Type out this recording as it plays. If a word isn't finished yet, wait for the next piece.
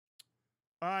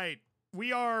All right.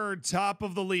 We are top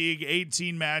of the league,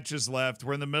 18 matches left.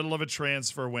 We're in the middle of a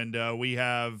transfer window. We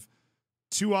have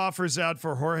 2 offers out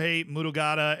for Jorge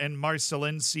Murugada and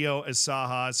Marcelencio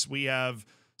Asajas. We have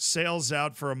sales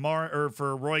out for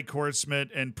Roy Korsmit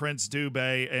and Prince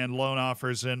Dubé, and loan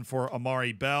offers in for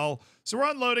Amari Bell. So we're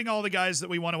unloading all the guys that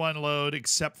we want to unload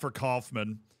except for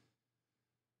Kaufman.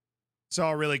 It's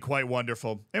all really quite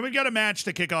wonderful. And we've got a match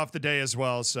to kick off the day as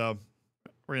well, so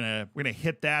we're gonna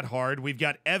hit that hard. We've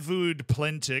got Evud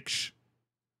Plentich.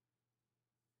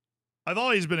 I've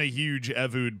always been a huge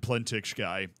Evud Plentich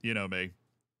guy. You know me.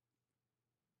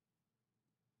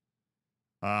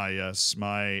 Ah, yes,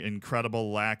 my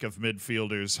incredible lack of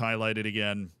midfielders highlighted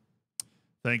again.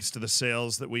 Thanks to the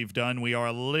sales that we've done, we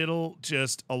are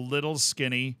just a little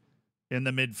skinny in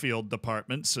the midfield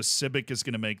department. So Sibic is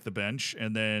going to make the bench,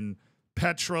 and then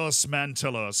Petros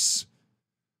Mantelos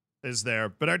is there.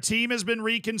 But our team has been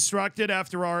reconstructed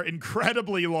after our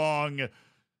incredibly long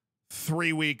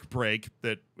 3-week break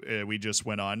that we just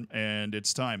went on, and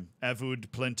it's time.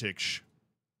 Evud Plentich.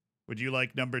 Would you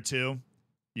like number 2?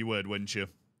 You would, wouldn't you?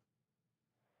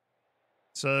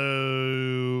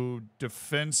 So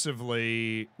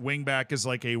defensively, wingback is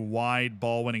like a wide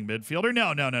ball-winning midfielder.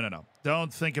 No.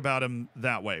 Don't think about him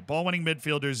that way. Ball-winning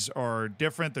midfielders are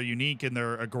different. They're unique in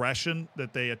their aggression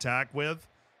that they attack with,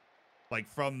 like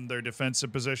from their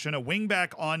defensive position. A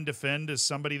wingback on defend is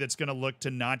somebody that's going to look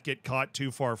to not get caught too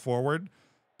far forward,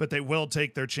 but they will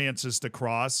take their chances to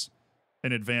cross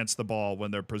and advance the ball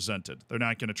when they're presented. They're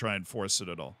not going to try and force it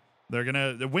at all.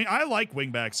 I like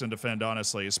wingbacks in defend,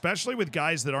 honestly, especially with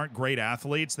guys that aren't great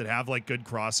athletes that have like good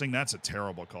crossing. That's a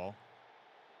terrible call.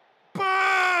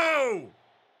 Boo!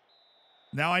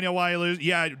 Now I know why I lose.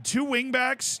 Yeah, 2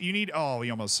 wingbacks. You need, oh,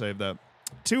 we almost saved that.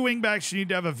 2 wingbacks, you need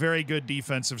to have a very good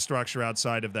defensive structure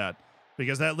outside of that,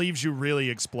 because that leaves you really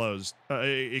exposed. But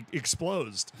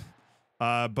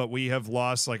we have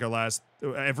lost like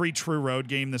every true road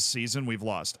game this season we've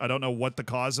lost. I don't know what the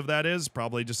cause of that is.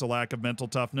 Probably just a lack of mental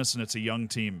toughness, and it's a young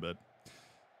team, but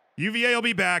UVA will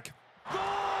be back.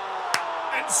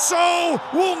 And so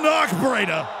will knock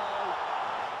Breda.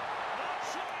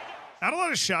 Not a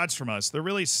lot of shots from us. They're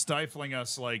really stifling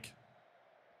us like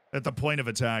at the point of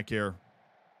attack here.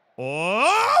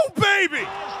 Oh, baby!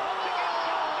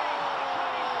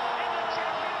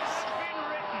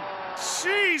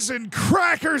 Cheese and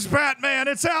crackers, Batman.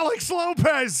 It's Alex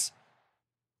Lopez.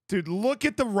 Dude, look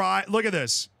at the ride. Look at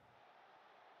this.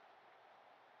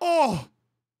 Oh.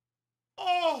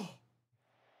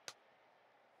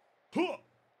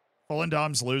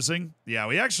 Fullendom's losing. Yeah,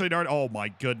 we actually don't. Oh, my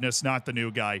goodness. Not the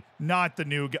new guy. Not the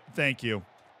new guy. Thank you.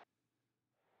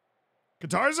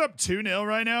 Qatar's up 2-0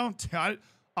 right now.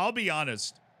 I'll be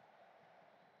honest.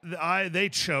 They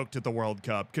choked at the World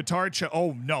Cup. Qatar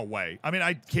oh, no way. I mean,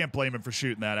 I can't blame him for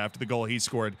shooting that after the goal he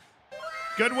scored.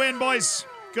 Good win, boys.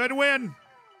 Good win.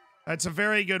 That's a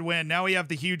very good win. Now we have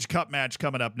the huge cup match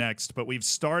coming up next, but we've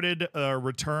started a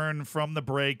return from the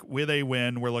break with a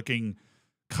win. We're looking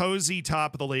cozy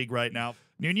top of the league right now.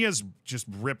 Nunez just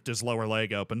ripped his lower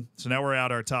leg open, so now we're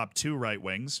out our top 2 right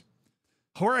wings.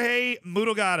 Jorge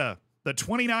Murugada, the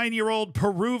 29-year-old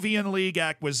Peruvian league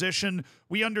acquisition.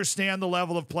 We understand the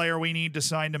level of player we need to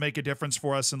sign to make a difference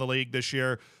for us in the league this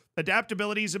year.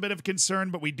 Adaptability is a bit of concern,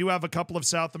 but we do have a couple of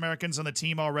South Americans on the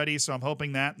team already, so I'm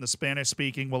hoping that and the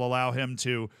Spanish-speaking will allow him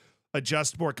to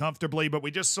adjust more comfortably. But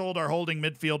we just sold our holding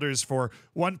midfielders for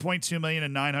 $1.2 million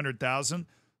and $900,000,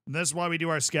 and this is why we do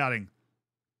our scouting.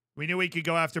 We knew we could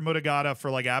go after Murugada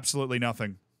for like absolutely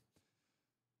nothing.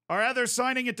 Our other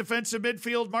signing at defensive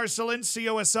midfield,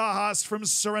 Marcelencio Asajas from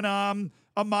Suriname.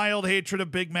 A mild hatred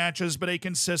of big matches, but a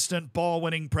consistent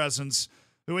ball-winning presence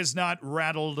who is not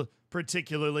rattled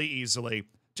particularly easily.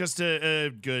 Just a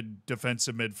good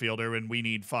defensive midfielder, and we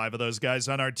need 5 of those guys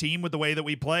on our team with the way that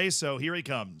we play, so here he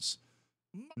comes.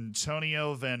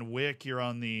 Antonio Van Wyck, you're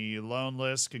on the loan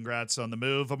list. Congrats on the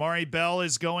move. Amari Bell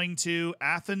is going to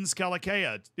Athens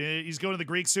Kalikeia. He's going to the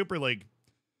Greek Super League.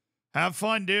 Have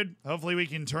fun, dude. Hopefully we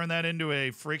can turn that into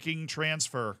a freaking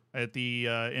transfer at the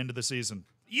end of the season.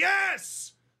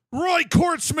 Yes! Roy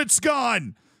Kortsmit's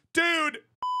gone! Dude,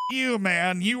 you,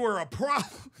 man. You were a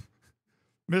problem.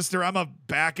 Mister, I'm a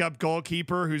backup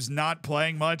goalkeeper who's not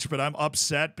playing much, but I'm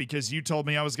upset because you told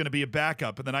me I was going to be a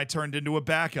backup, and then I turned into a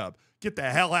backup. Get the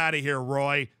hell out of here,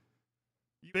 Roy.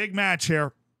 Big match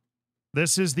here.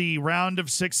 This is the round of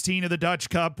 16 of the Dutch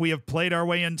Cup. We have played our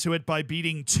way into it by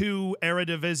beating 2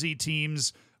 Eredivisie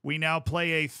teams. We now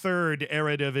play a 3rd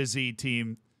Eredivisie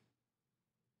team.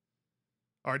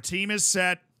 Our team is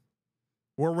set.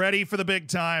 We're ready for the big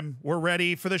time. We're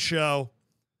ready for the show.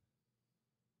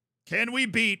 Can we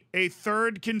beat a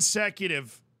third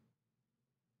consecutive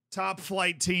top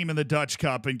flight team in the Dutch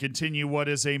Cup and continue what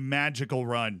is a magical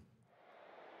run?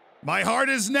 My heart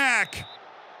is Knack.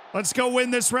 Let's go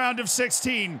win this round of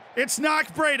 16. It's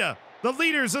Knack Breda, the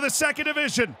leaders of the second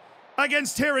division,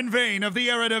 against Heerenveen of the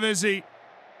Eredivisie.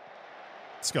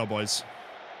 Let's go, boys.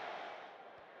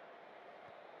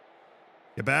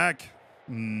 Get back.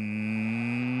 Oh,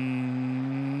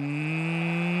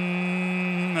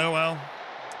 well.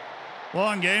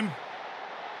 Long game.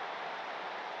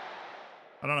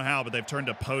 I don't know how, but they've turned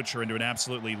a poacher into an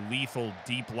absolutely lethal,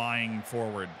 deep-lying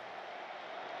forward.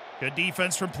 Good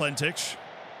defense from Plentich.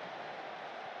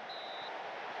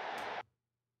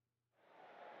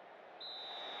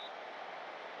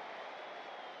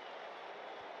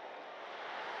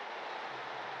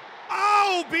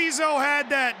 Oh, Bezo had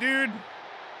that, dude.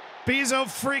 Bezo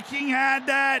freaking had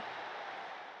that.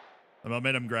 The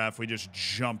momentum graph, we just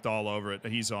jumped all over it.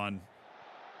 He's on.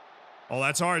 Oh,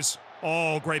 that's ours.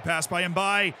 Oh, great pass by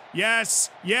Mbai. Yes,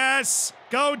 yes.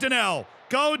 Go, Donnell.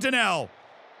 Go, Donnell.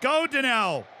 Go,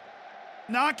 Donnell.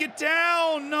 Knock it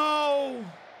down. No.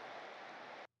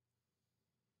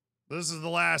 This is the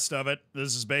last of it.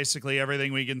 This is basically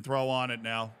everything we can throw on it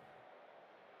now.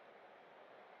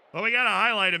 Well, we got a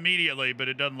highlight immediately, but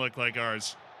it doesn't look like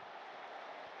ours.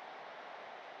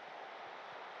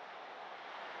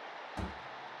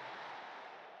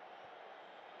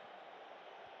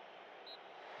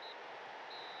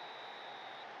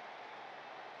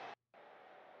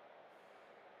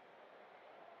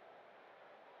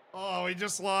 Oh, we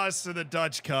just lost to the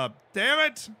Dutch Cup. Damn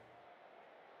it.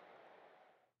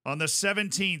 On the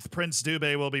 17th, Prince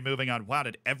Dubé will be moving on. Wow,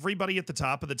 did everybody at the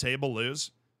top of the table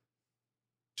lose?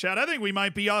 Chad, I think we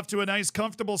might be off to a nice,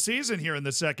 comfortable season here in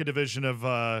the second division of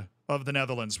the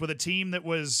Netherlands with a team that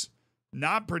was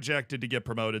not projected to get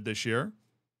promoted this year.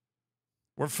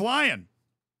 We're flying.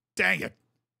 Dang it.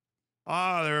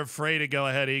 Ah, they're afraid to go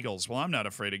ahead Eagles. Well, I'm not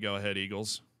afraid to go ahead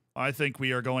Eagles. I think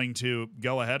we are going to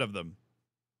go ahead of them.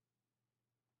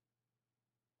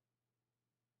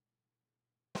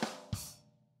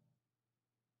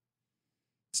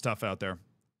 It's tough out there.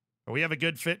 But we have a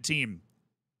good fit team.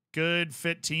 Good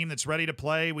fit team that's ready to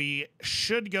play. We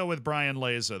should go with Brian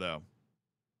Leza, though.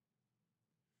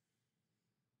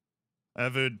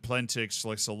 Evud Plentix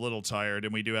looks a little tired,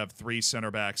 and we do have 3 center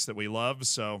backs that we love,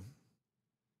 so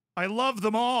I love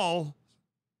them all.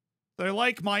 They're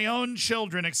like my own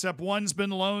children, except one's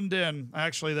been loaned in.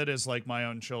 Actually, that is like my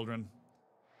own children,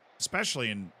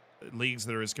 especially in leagues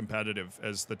that are as competitive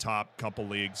as the top couple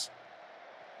leagues.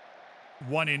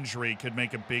 One injury could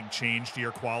make a big change to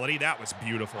your quality. That was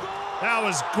beautiful. That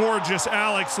was gorgeous.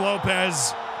 Alex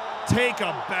Lopez, take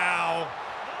a bow.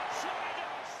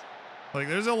 Like,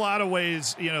 there's a lot of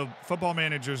ways, you know, Football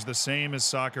Manager's the same as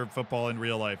soccer, football in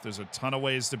real life. There's a ton of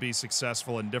ways to be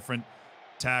successful in different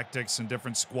tactics and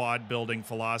different squad building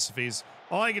philosophies.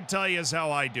 All I can tell you is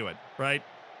how I do it, right?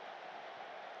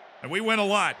 And we win a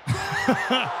lot.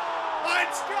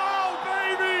 Let's go,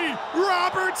 baby!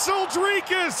 Robert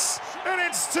Soldrikas! And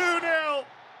it's 2-0.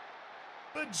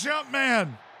 The jump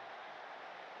man.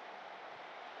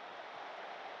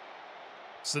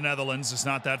 It's the Netherlands. It's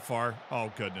not that far.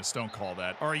 Oh, goodness. Don't call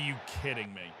that. Are you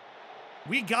kidding me?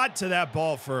 We got to that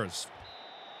ball first.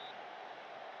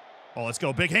 Oh, let's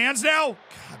go. Big hands now.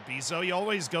 God, Bezo, you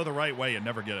always go the right way and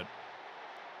never get it.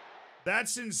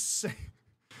 That's insane.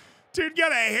 Dude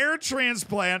got a hair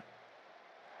transplant.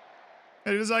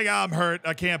 And he was like, oh, I'm hurt.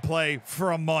 I can't play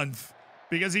for a month.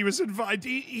 Because he was invited.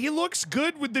 He looks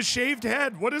good with the shaved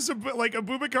head. What is like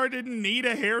Abubakar didn't need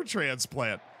a hair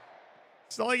transplant.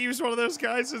 It's not like he was one of those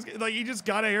guys. Like he just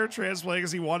got a hair transplant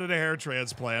because he wanted a hair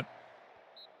transplant.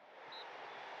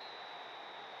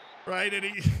 Right? And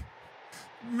he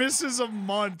misses a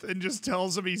month and just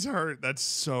tells him he's hurt. That's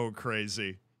so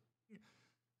crazy.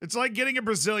 It's like getting a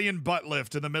Brazilian butt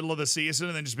lift in the middle of the season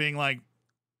and then just being like,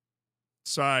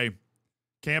 sorry,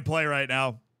 can't play right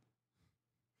now.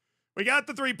 We got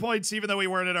the 3 points, even though we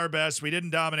weren't at our best. We didn't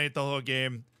dominate the whole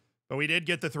game, but we did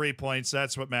get the 3 points.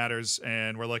 That's what matters,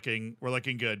 and we're looking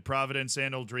good. Providence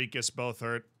and Uldrikas both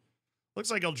hurt.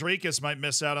 Looks like Uldrikas might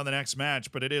miss out on the next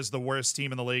match, but it is the worst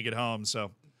team in the league at home,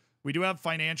 so we do have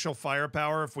financial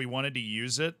firepower if we wanted to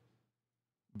use it,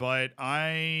 but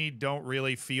I don't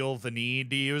really feel the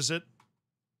need to use it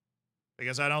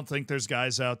because I don't think there's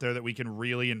guys out there that we can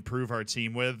really improve our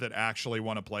team with that actually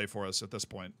want to play for us at this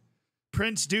point.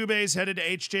 Prince Dubé's headed to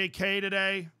HJK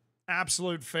today.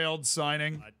 Absolute failed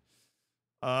signing.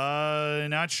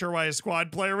 Not sure why a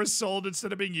squad player was sold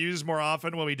instead of being used more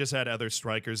often. Well, we just had other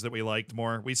strikers that we liked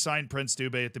more. We signed Prince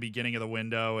Dubé at the beginning of the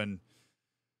window, and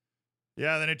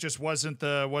Yeah, then it just wasn't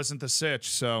the sitch,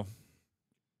 so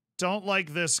don't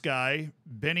like this guy.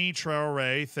 Benny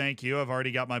Traore, thank you. I've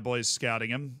already got my boys scouting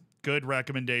him. Good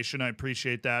recommendation. I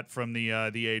appreciate that from the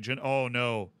agent. Oh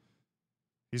no.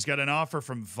 He's got an offer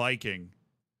from Viking.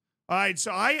 All right,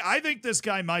 so I think this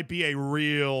guy might be a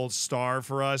real star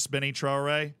for us, Benny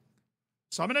Traore.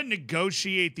 So I'm going to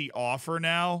negotiate the offer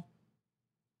now.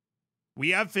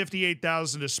 We have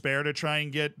 58,000 to spare to try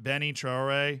and get Benny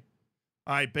Traore.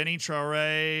 All right, Benny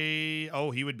Traore.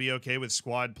 Oh, he would be okay with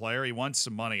squad player. He wants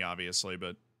some money, obviously,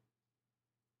 but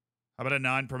how about a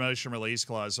non-promotion release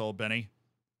clause, old Benny?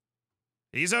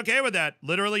 He's okay with that.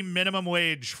 Literally minimum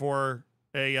wage for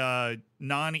a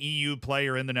non-EU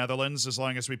player in the Netherlands, as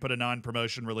long as we put a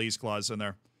non-promotion release clause in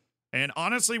there. And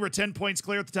honestly, we're 10 points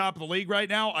clear at the top of the league right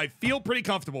now. I feel pretty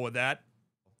comfortable with that.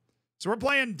 So we're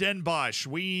playing Den Bosch.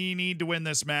 We need to win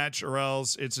this match or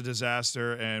else it's a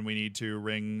disaster and we need to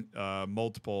ring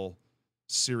multiple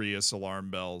serious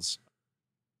alarm bells.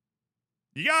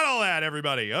 You got all that,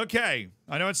 everybody. Okay.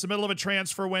 I know it's the middle of a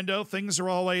transfer window. Things are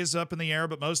always up in the air,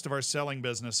 but most of our selling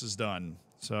business is done.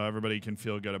 So everybody can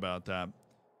feel good about that.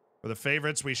 We're the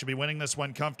favorites. We should be winning this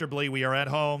one comfortably. We are at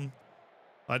home.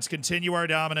 Let's continue our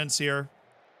dominance here.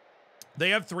 They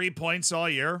have 3 points all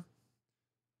year.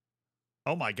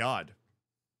 Oh, my God.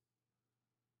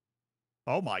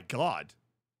 Oh, my God.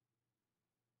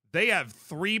 They have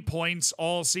 3 points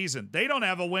all season. They don't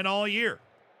have a win all year.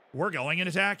 We're going and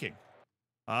attacking.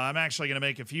 I'm actually going to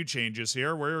make a few changes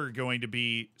here. We're going to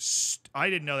be... I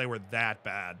didn't know they were that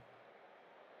bad.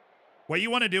 What you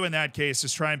want to do in that case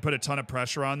is try and put a ton of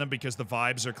pressure on them because the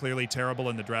vibes are clearly terrible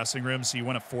in the dressing room, so you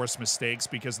want to force mistakes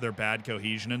because of their bad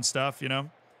cohesion and stuff, you know?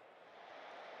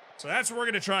 So that's what we're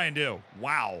going to try and do.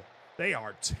 Wow. They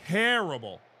are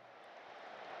terrible.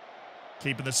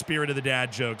 Keeping the spirit of the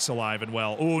dad jokes alive and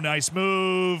well. Ooh, nice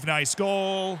move. Nice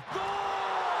goal.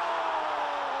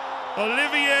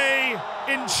 Olivier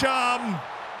Incham.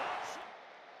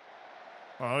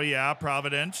 Oh, yeah,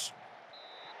 Providence.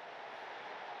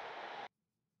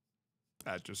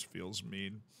 That just feels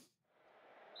mean.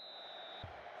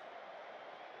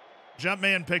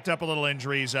 Jumpman picked up a little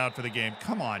injury. He's out for the game.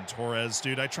 Come on, Torres,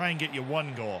 dude. I try and get you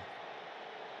one goal.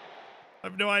 I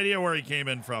have no idea where he came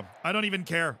in from. I don't even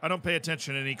care. I don't pay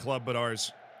attention to any club but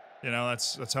ours. You know,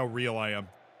 that's how real I am.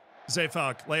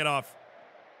 Zayfalk, lay it off.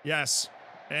 Yes.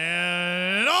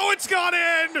 And, oh, it's gone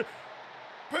in!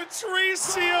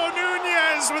 Patricio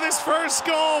Nunez with his first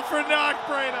goal for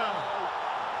Knockbreda.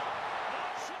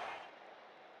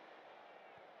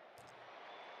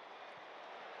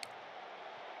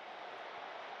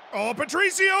 Oh,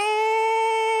 Patricio!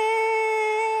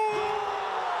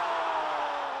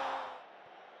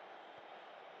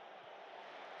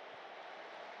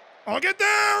 I'll get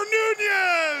there,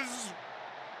 Nunez!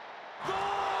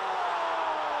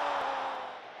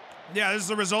 Yeah, this is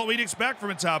the result we'd expect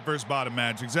from a top versus bottom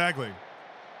match, exactly.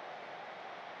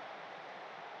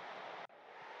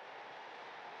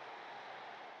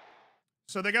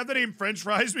 So they got the name French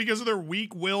fries because of their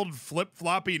weak-willed,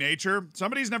 flip-floppy nature.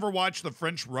 Somebody's never watched the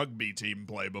French rugby team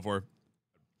play before.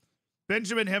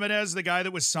 Benjamin Jimenez, the guy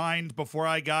that was signed before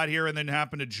I got here and then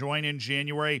happened to join in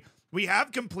January. We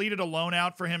have completed a loan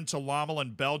out for him to Lommel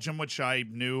in Belgium, which I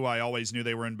always knew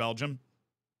they were in Belgium.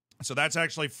 So that's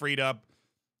actually freed up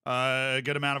a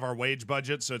good amount of our wage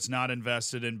budget, so it's not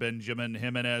invested in Benjamin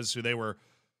Jimenez, who they were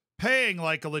paying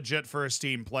like a legit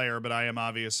first-team player, but I am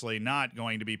obviously not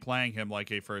going to be playing him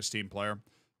like a first-team player.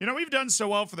 You know, we've done so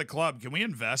well for the club. Can we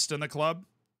invest in the club?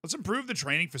 Let's improve the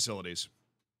training facilities.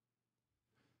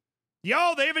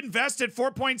 Yo, they've invested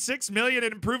 $4.6 million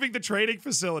in improving the training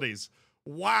facilities.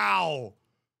 Wow.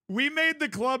 We made the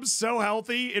club so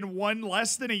healthy in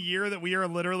less than a year that we are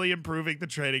literally improving the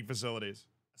training facilities.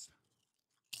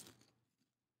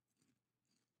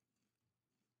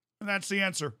 And that's the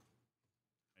answer.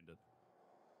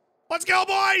 Let's go,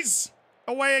 boys!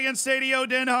 Away against ADO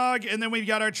Den Haag, and then we've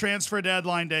got our transfer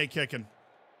deadline day kicking.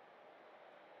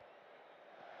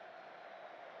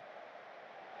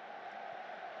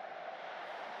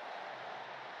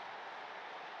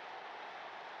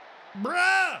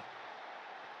 Bruh!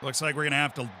 Looks like we're going to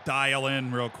have to dial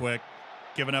in real quick.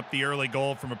 Giving up the early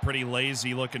goal from a pretty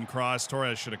lazy-looking cross.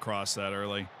 Torres should have crossed that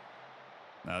early.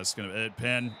 No, it's going to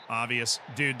pin. Obvious.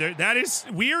 Dude, that is...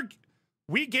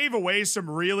 We gave away some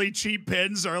really cheap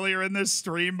pins earlier in this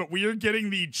stream, but we are getting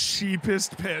the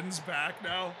cheapest pins back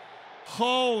now.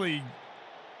 Holy...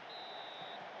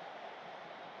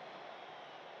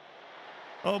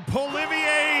 Oh,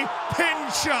 Olivier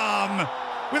Pincham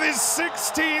with his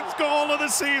 16th goal of the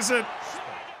season.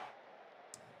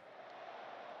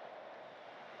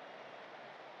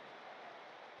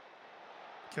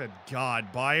 Good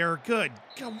God, Bayer. Good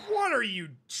God. What are you?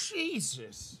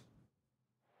 Jesus.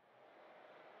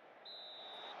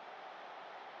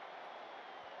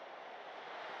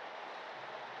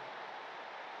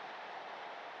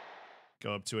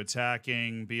 Go up to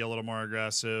attacking, be a little more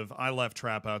aggressive. I left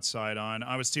trap outside on.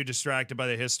 I was too distracted by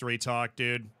the history talk,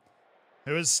 dude.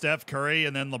 It was Steph Curry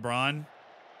and then LeBron.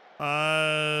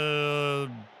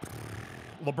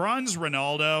 LeBron's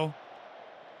Ronaldo.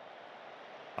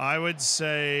 I would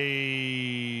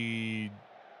say...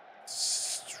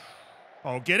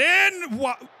 Oh, get in!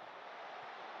 What?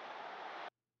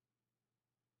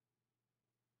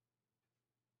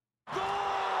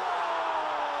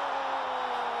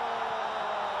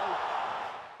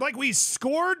 Like, we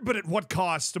scored, but at what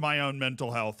cost to my own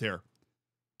mental health here?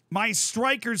 My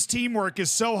striker's teamwork is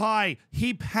so high,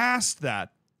 he passed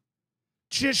that.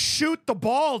 Just shoot the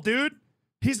ball, dude.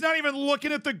 He's not even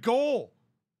looking at the goal.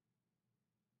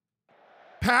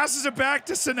 Passes it back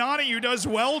to Sinani, who does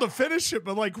well to finish it,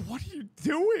 but like, what are you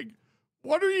doing?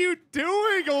 What are you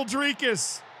doing,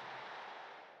 Uldrikis?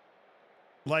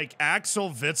 Like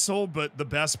Axel Witsel, but the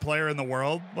best player in the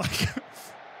world? Like...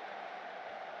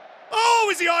 Oh,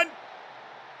 is he on?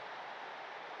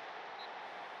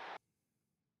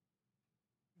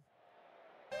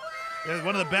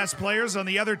 One of the best players on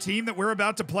the other team that we're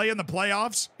about to play in the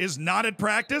playoffs is not at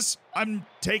practice. I'm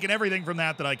taking everything from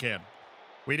that I can.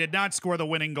 We did not score the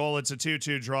winning goal. It's a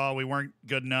 2-2 draw. We weren't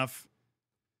good enough.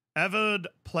 Evod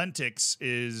Plentix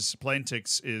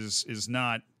is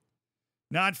not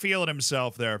feeling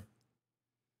himself there.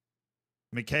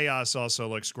 Mikhaos also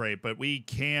looks great, but we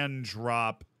can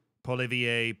drop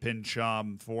Polivier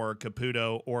Pincham for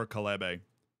Caputo or Kalebe.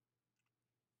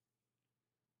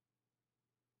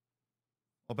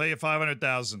 I'll pay you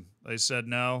 $500,000. They said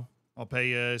no. I'll pay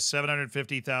you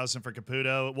 $750,000 for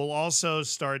Caputo. We'll also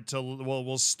start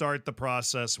the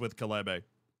process with Kalebe.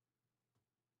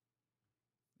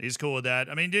 He's cool with that.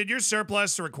 I mean, dude, you're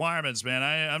surplus to requirements, man.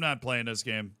 I'm not playing this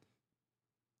game.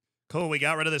 Cool. We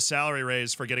got rid of the salary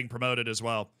raise for getting promoted as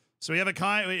well. So we have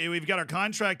we've got our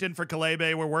contract in for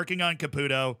Kalebe. We're working on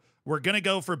Caputo. We're going to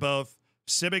go for both.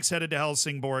 Sibic's headed to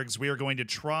Helsingborgs. We are going to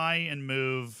try and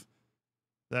move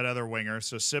that other winger.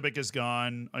 So Sibic is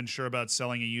gone. Unsure about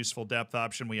selling a useful depth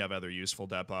option. We have other useful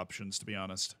depth options, to be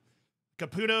honest.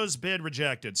 Caputo's bid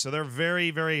rejected. So they're very,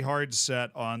 very hard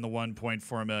set on the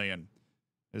 1.4 million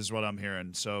is what I'm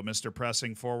hearing. So Mr.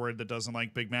 Pressing Forward that doesn't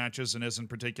like big matches and isn't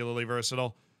particularly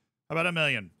versatile. How about $1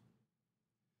 million?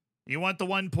 You want the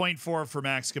 1.4 for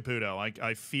Max Caputo.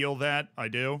 I feel that. I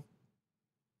do.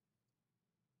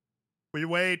 We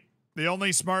wait. The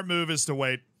only smart move is to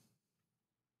wait.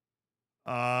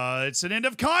 It's an end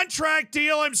of contract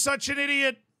deal. I'm such an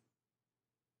idiot.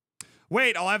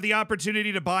 Wait, I'll have the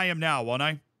opportunity to buy him now, won't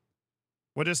I?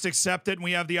 We'll just accept it and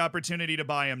we have the opportunity to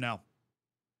buy him now.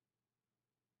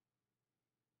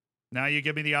 Now you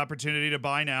give me the opportunity to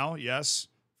buy now. Yes.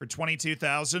 For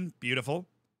 $22,000. Beautiful.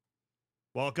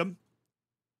 Welcome.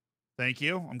 Thank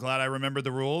you. I'm glad I remembered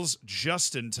the rules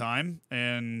just in time,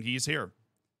 and he's here.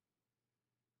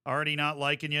 Already not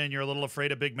liking you, and you're a little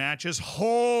afraid of big matches.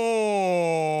 Oh!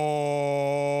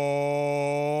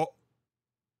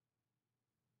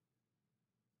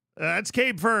 That's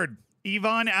Cape Verde.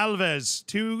 Ivan Alves.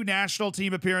 2 national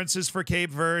team appearances for Cape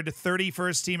Verde. 30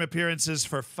 first team appearances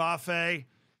for Fafe.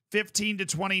 15 to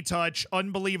 20 touch.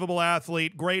 Unbelievable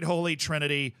athlete. Great Holy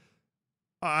Trinity.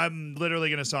 I'm literally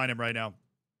going to sign him right now.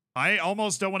 I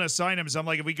almost don't want to sign him because I'm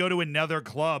like, if we go to another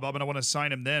club, I'm going to want to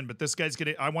sign him then. But this guy's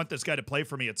going to, I want this guy to play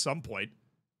for me at some point.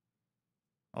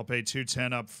 I'll pay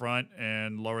 $210 up front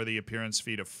and lower the appearance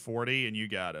fee to 40, and you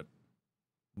got it.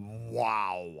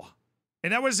 Wow.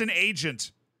 And that was an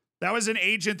agent. That was an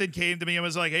agent that came to me and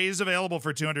was like, hey, he's available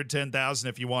for $210,000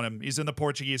 if you want him. He's in the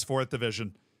Portuguese 4th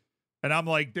division. And I'm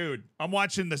like, dude, I'm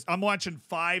watching this. I'm watching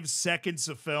 5 seconds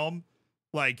of film.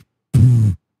 Like,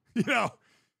 you know.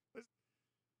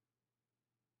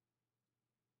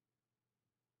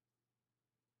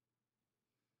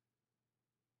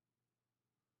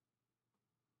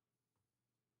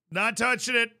 Not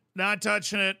touching it. Not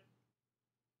touching it.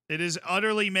 It is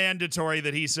utterly mandatory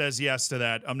that he says yes to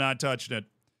that. I'm not touching it.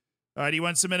 All right, he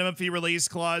wants a minimum fee release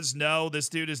clause. No, this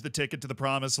dude is the ticket to the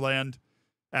promised land.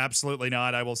 Absolutely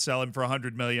not. I will sell him for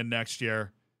 $100 million next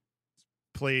year.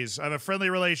 Please. I have a friendly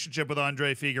relationship with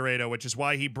Andre Figueiredo, which is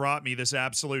why he brought me this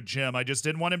absolute gem. I just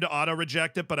didn't want him to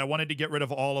auto-reject it, but I wanted to get rid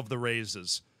of all of the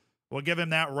raises. We'll give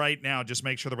him that right now. Just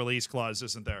make sure the release clause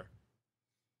isn't there.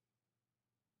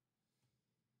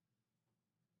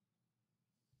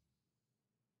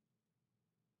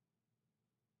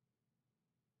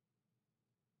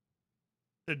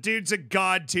 The dude's a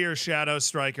god tier shadow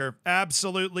striker.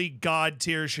 Absolutely god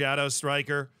tier shadow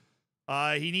striker.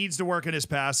 He needs to work on his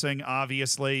passing.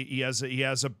 Obviously, he has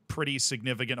a pretty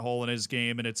significant hole in his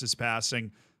game, and it's his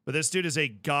passing. But this dude is a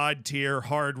god tier,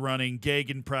 hard running,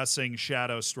 gegenpressing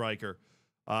shadow striker.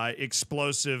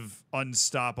 Explosive,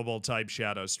 unstoppable type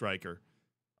shadow striker.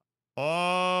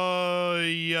 Oh,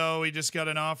 yo, we just got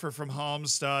an offer from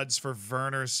Halmstads for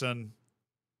Wernerson.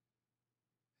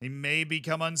 He may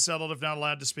become unsettled if not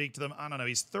allowed to speak to them. I don't know.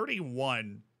 He's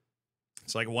 31.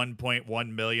 It's like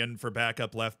 1.1 million for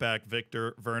backup left back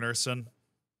Victor Wernerson.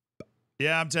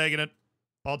 Yeah, I'm taking it.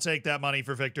 I'll take that money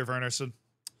for Victor Wernerson.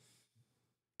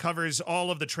 Covers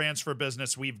all of the transfer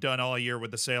business we've done all year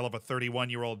with the sale of a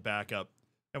 31-year-old backup.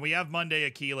 And we have Monday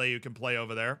Akile who can play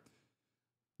over there.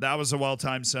 That was a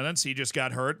well-timed sentence. He just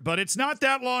got hurt. But it's not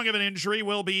that long of an injury.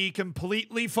 We'll be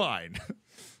completely fine.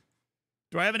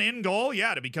 Do I have an end goal?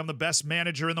 Yeah, to become the best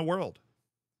manager in the world.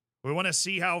 We want to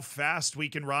see how fast we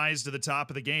can rise to the top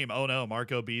of the game. Oh no,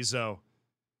 Marco Bizzo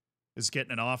is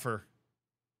getting an offer.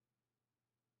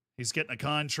 He's getting a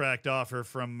contract offer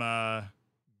from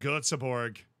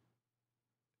Göteborg.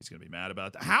 He's going to be mad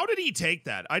about that. How did he take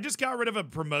that? I just got rid of a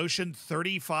promotion,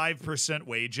 35%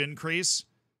 wage increase.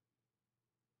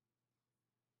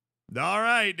 All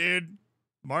right, dude.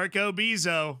 Marco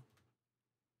Bizzo.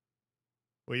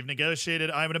 We've negotiated.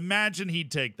 I would imagine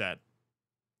he'd take that.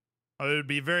 I would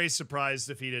be very surprised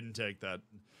if he didn't take that.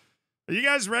 Are you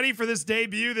guys ready for this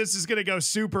debut? This is going to go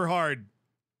super hard.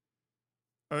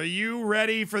 Are you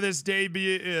ready for this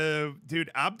debut?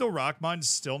 Dude, Abdul Rahman's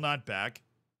still not back.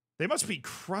 They must be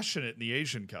crushing it in the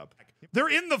Asian Cup. They're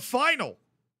in the final.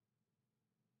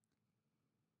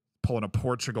 Pulling a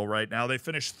Portugal right now. They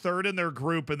finished third in their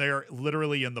group, and they are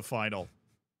literally in the final.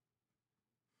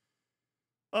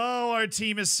 Oh, our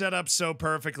team is set up so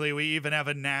perfectly. We even have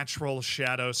a natural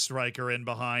shadow striker in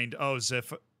behind. Oh,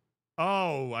 Ziff.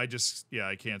 Oh, I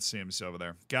can't see him. He's over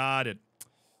there. Got it.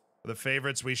 The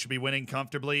favorites, we should be winning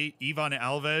comfortably. Ivan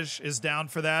Alves is down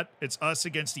for that. It's us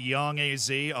against Young AZ.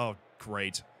 Oh,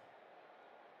 great.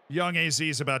 Young AZ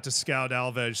is about to scout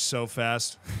Alves so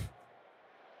fast.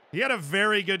 He had a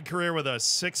very good career with us.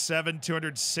 6'7",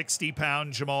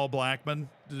 260-pound Jamal Blackman.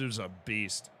 Dude's a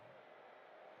beast.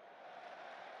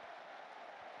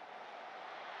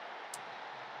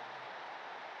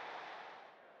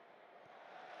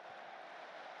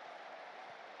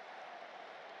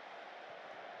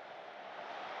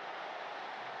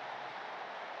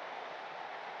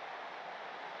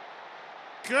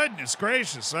 Goodness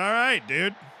gracious. All right,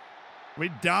 dude. We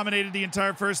dominated the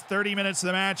entire first 30 minutes of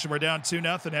the match, and we're down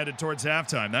 2-0 headed towards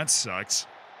halftime. That sucks.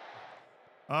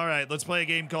 All right, let's play a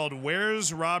game called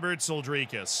Where's Robert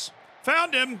Soldrikis?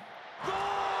 Found him.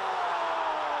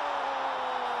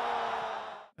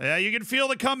 Yeah, you can feel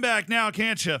the comeback now,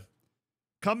 can't you?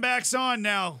 Comeback's on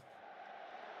now.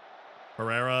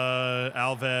 Herrera,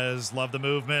 Alves, love the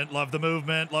movement, love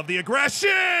the aggression!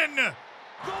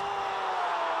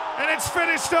 And it's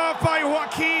finished off by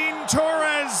Joaquin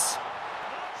Torres.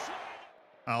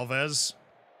 Alves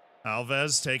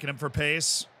taking him for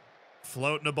pace.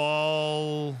 Floating the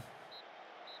ball.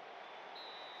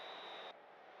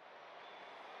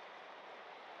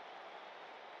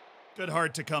 Good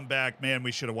heart to come back. Man,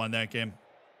 we should have won that game.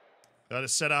 Got to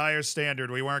set a higher standard.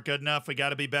 We weren't good enough. We got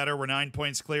to be better. We're 9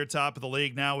 points clear top of the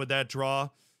league now with that draw.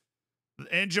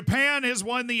 And Japan has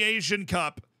won the Asian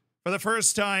Cup for the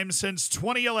first time since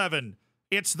 2011.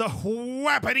 It's the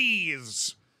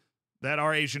Japanese that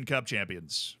are Asian Cup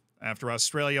champions. After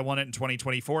Australia won it in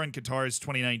 2024 and Qatar's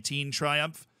 2019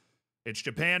 triumph, it's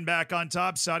Japan back on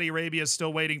top. Saudi Arabia is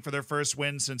still waiting for their first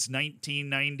win since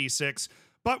 1996.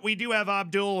 But we do have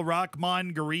Abdul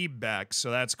Rahman Garib back, so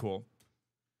that's cool.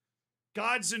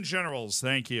 Gods and Generals,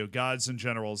 thank you. Gods and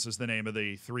Generals is the name of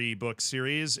the 3-book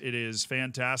series. It is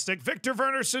fantastic. Victor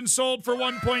Wernerson sold for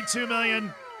 $1.2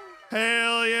 million.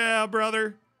 Hell yeah,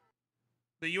 brother.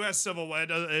 The U.S. Civil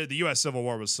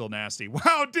War was still nasty.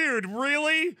 Wow, dude,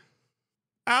 really?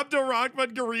 Abdul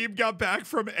Rahman Garib got back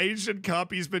from Asian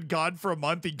Cup. He's been gone for a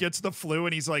month. He gets the flu,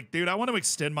 and he's like, dude, I want to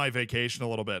extend my vacation a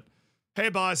little bit. Hey,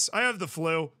 boss, I have the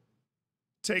flu.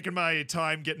 Taking my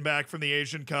time getting back from the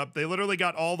Asian Cup. They literally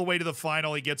got all the way to the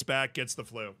final. He gets back, gets the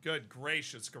flu. Good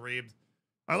gracious, Garib.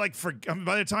 By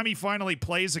the time he finally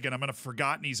plays again, I'm going to have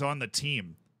forgotten he's on the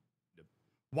team.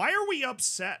 Why are we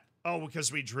upset? Oh,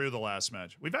 because we drew the last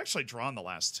match. We've actually drawn the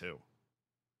last 2.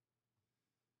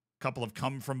 A couple of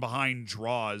come-from-behind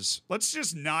draws. Let's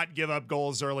just not give up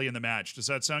goals early in the match. Does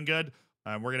that sound good?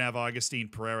 We're going to have Augustine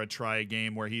Pereira try a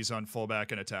game where he's on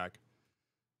fullback and attack.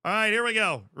 All right, here we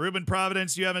go. Ruben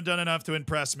Providence, you haven't done enough to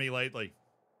impress me lately.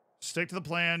 Stick to the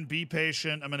plan. Be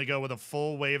patient. I'm going to go with a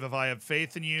full wave of I Have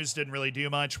Faith in You. Didn't really do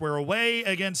much. We're away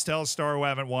against Telstar, who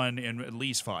haven't won in at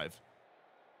least 5.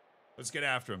 Let's get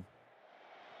after him.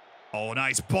 Oh,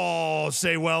 nice ball.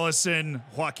 Say Wellison.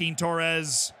 Joaquin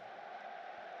Torres.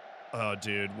 Oh,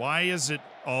 dude. Why is it?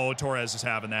 Oh, Torres is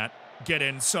having that. Get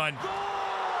in, son.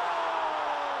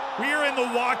 We are in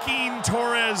the Joaquin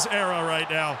Torres era right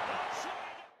now.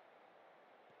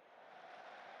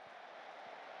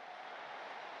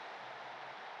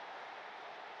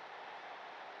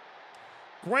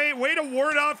 Great way to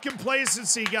ward off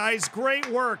complacency, guys. Great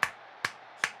work.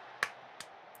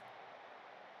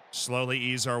 Slowly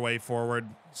ease our way forward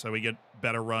so we get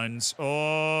better runs.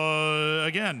 Oh,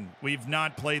 again, we've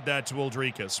not played that to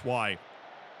Uldricus. Why?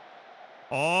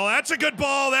 Oh, that's a good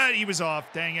ball. That he was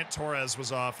off. Dang it, Torres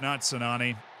was off, not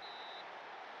Sanani.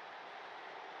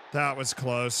 That was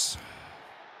close.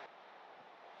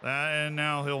 And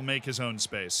now he'll make his own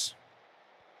space.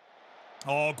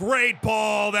 Oh, great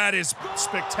ball. That is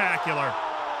spectacular.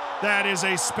 That is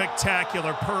a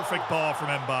spectacular, perfect ball from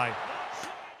Mbai.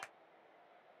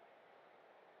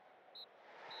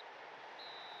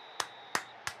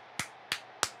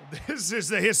 This is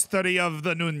the history of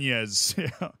the Nunez.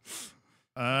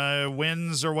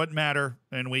 Wins are what matter,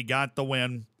 and we got the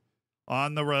win.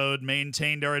 On the road,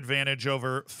 maintained our advantage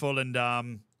over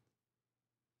Volendam.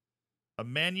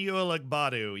 Emmanuel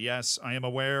Agbadu, yes, I am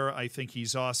aware. I think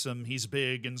he's awesome. He's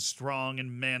big and strong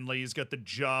and manly. He's got the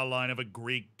jawline of a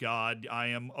Greek god. I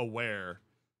am aware.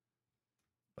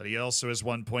 But he also is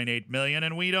 1.8 million,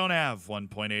 and we don't have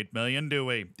 1.8 million, do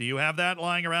we? Do you have that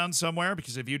lying around somewhere?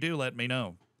 Because if you do, let me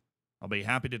know. I'll be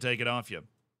happy to take it off you.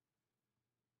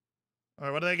 All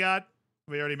right, what do they got?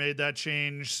 We already made that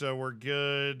change, so we're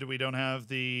good. We don't have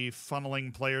the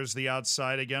funneling players to the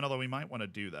outside again, although we might want to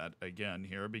do that again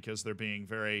here because they're being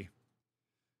very,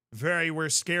 we're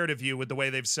scared of you with the way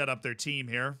they've set up their team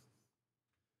here.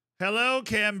 Hello,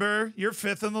 Camber. You're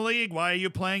 5th in the league. Why are you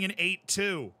playing an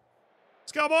 8-2?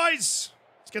 Let's go, boys.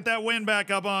 Let's get that win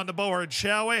back up on the board,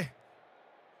 shall we?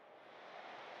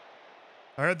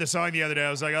 I heard the song the other day.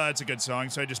 I was like, oh, that's a good song,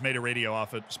 so I just made a radio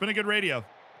off it. It's been a good radio.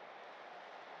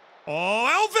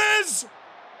 Oh, Elvis!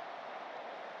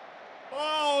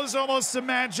 Oh, it was almost a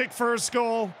magic first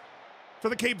goal for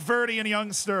the Cape Verdean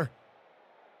youngster.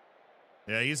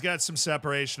 Yeah, he's got some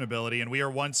separation ability, and we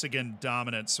are once again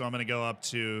dominant, so I'm going to go up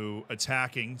to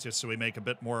attacking just so we make a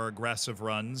bit more aggressive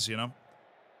runs, you know?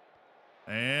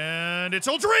 And it's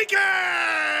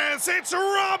Uldricus! It's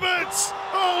Robert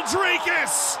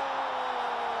Uldricus!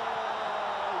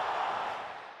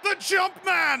 The jump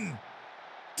man!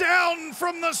 Down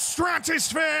from the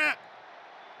stratosphere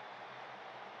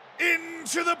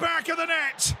into the back of the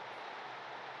net.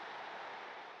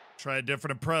 Try a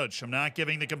different approach. I'm not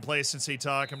giving the complacency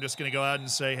talk. I'm just going to go out and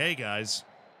say, hey, guys,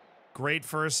 great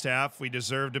first half. We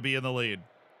deserve to be in the lead.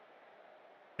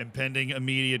 Impending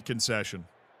immediate concession.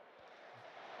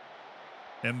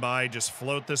 Mbai, just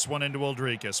float this one into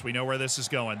Uldricus. We know where this is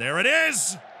going. There it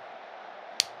is.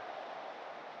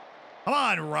 Come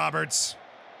on, Roberts.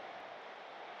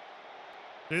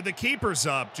 Dude, the keeper's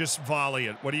up. Just volley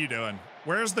it. What are you doing?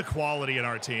 Where's the quality in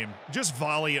our team? Just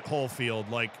volley it whole field.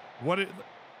 Like, what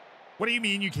do you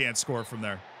mean you can't score from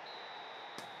there?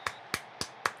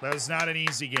 That was not an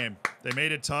easy game. They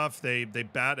made it tough. They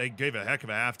gave a heck of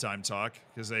a halftime talk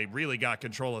because they really got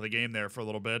control of the game there for a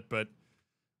little bit. But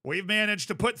we've managed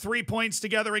to put 3 points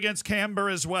together against Camber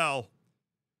as well.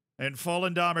 And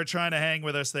Volendam are trying to hang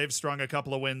with us. They've strung a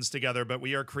couple of wins together, but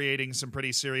we are creating some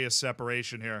pretty serious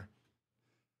separation here.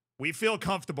 We feel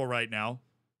comfortable right now.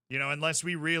 You know, unless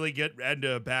we really get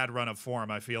into a bad run of form,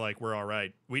 I feel like we're all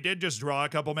right. We did just draw a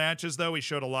couple matches, though. We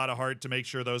showed a lot of heart to make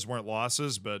sure those weren't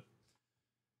losses, but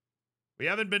we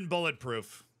haven't been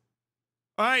bulletproof.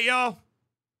 All right, y'all.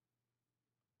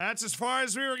 That's as far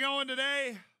as we were going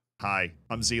today. Hi,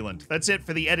 I'm Zealand. That's it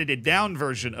for the edited down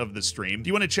version of the stream. If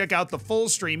you want to check out the full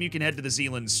stream, you can head to the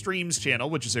Zealand Streams channel,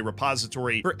 which is a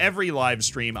repository for every live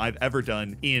stream I've ever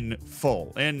done in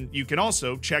full. And you can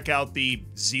also check out the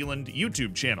Zealand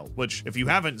YouTube channel, which if you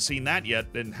haven't seen that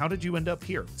yet, then how did you end up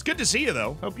here? It's good to see you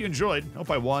though. Hope you enjoyed. Hope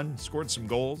I won, scored some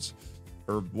goals,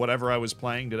 or whatever I was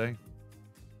playing today.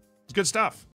 It's good stuff.